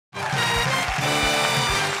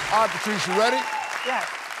All right, Patrice, you ready? Yes.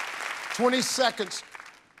 20 seconds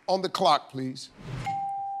on the clock, please.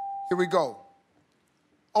 Here we go.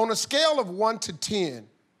 On a scale of 1 to 10,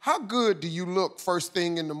 how good do you look first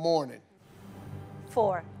thing in the morning?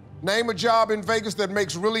 4. Name a job in Vegas that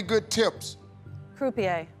makes really good tips.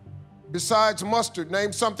 Croupier. Besides mustard,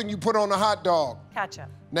 name something you put on a hot dog. Ketchup.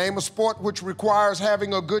 Name a sport which requires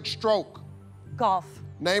having a good stroke. Golf.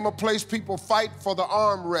 Name a place people fight for the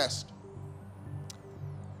armrest.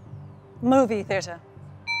 Movie theater.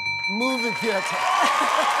 Movie theater.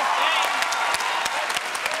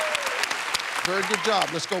 Very good job.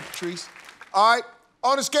 Let's go, Patrice. All right.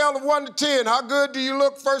 On a scale of 1 to 10, how good do you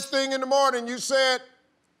look first thing in the morning? You said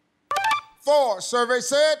 4. Survey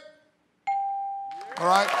said? All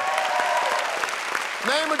right.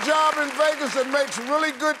 Name a job in Vegas that makes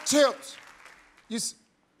really good tips. You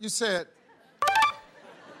said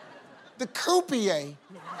the croupier.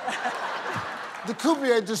 The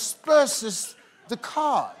croupier disperses the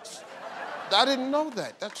cards. I didn't know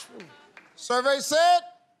that. That's true. Survey said?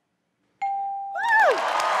 Woo!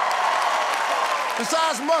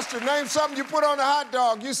 Besides mustard, name something you put on a hot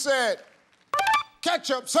dog. You said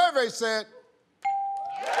ketchup. Survey said?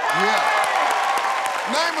 Yeah.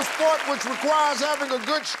 Name a sport which requires having a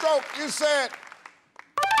good stroke. You said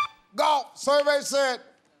golf. Survey said?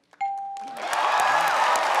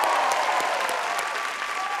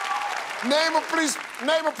 Name a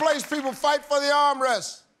place people fight for the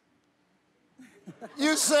armrest.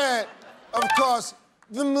 You said, of course,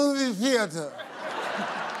 the movie theater.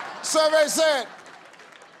 Survey said?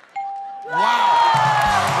 Wow.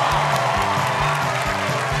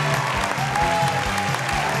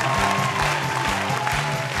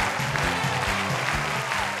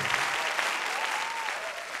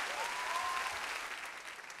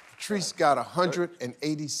 Patrice got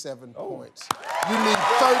 187 points. You need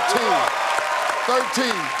 13. 13.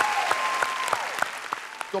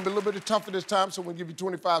 It's gonna be a little bit tougher this time, so we'll give you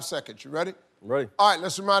 25 seconds. You ready? I'm ready. All right,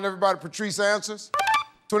 let's remind everybody Patrice answers.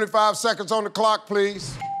 25 seconds on the clock,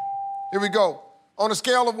 please. Here we go. On a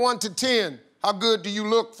scale of 1 to 10, how good do you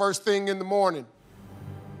look first thing in the morning?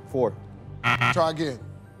 4. Try again.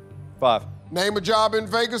 5. Name a job in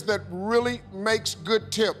Vegas that really makes good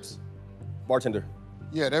tips. Bartender.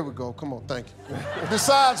 Yeah, there we go. Come on, thank you.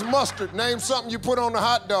 Besides mustard, name something you put on a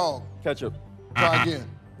hot dog. Ketchup. Try again.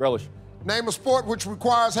 Relish. Name a sport which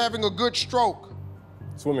requires having a good stroke.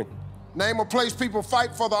 Swimming. Name a place people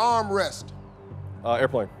fight for the armrest.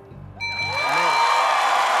 Airplane.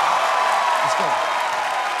 Let's go.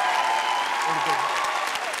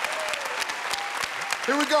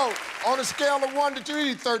 Here we go. On a scale of 1 to 2, you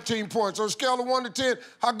need 13 points. On a scale of 1 to 10,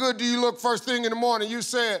 how good do you look first thing in the morning? You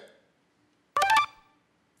said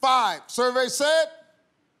 5. Survey said?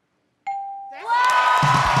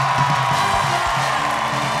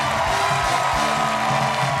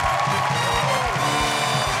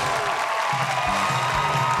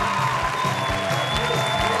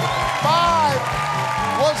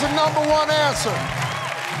 Was the #1 answer.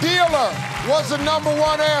 Dealer was the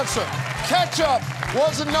 #1 answer. Ketchup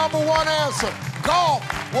was the #1 answer. Golf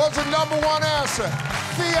was the #1 answer.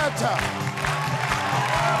 Theater.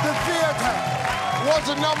 The theater was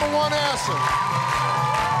the #1 answer.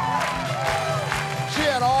 She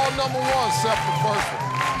had all #1 except the first one.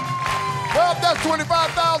 Well, that's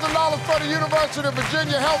 $25,000 for the University of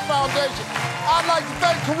Virginia Health Foundation. I'd like to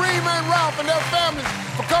thank Kareem and Ralph and their families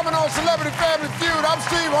for coming on Celebrity Family Feud. I'm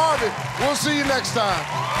Steve Harvey. We'll see you next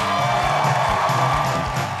time.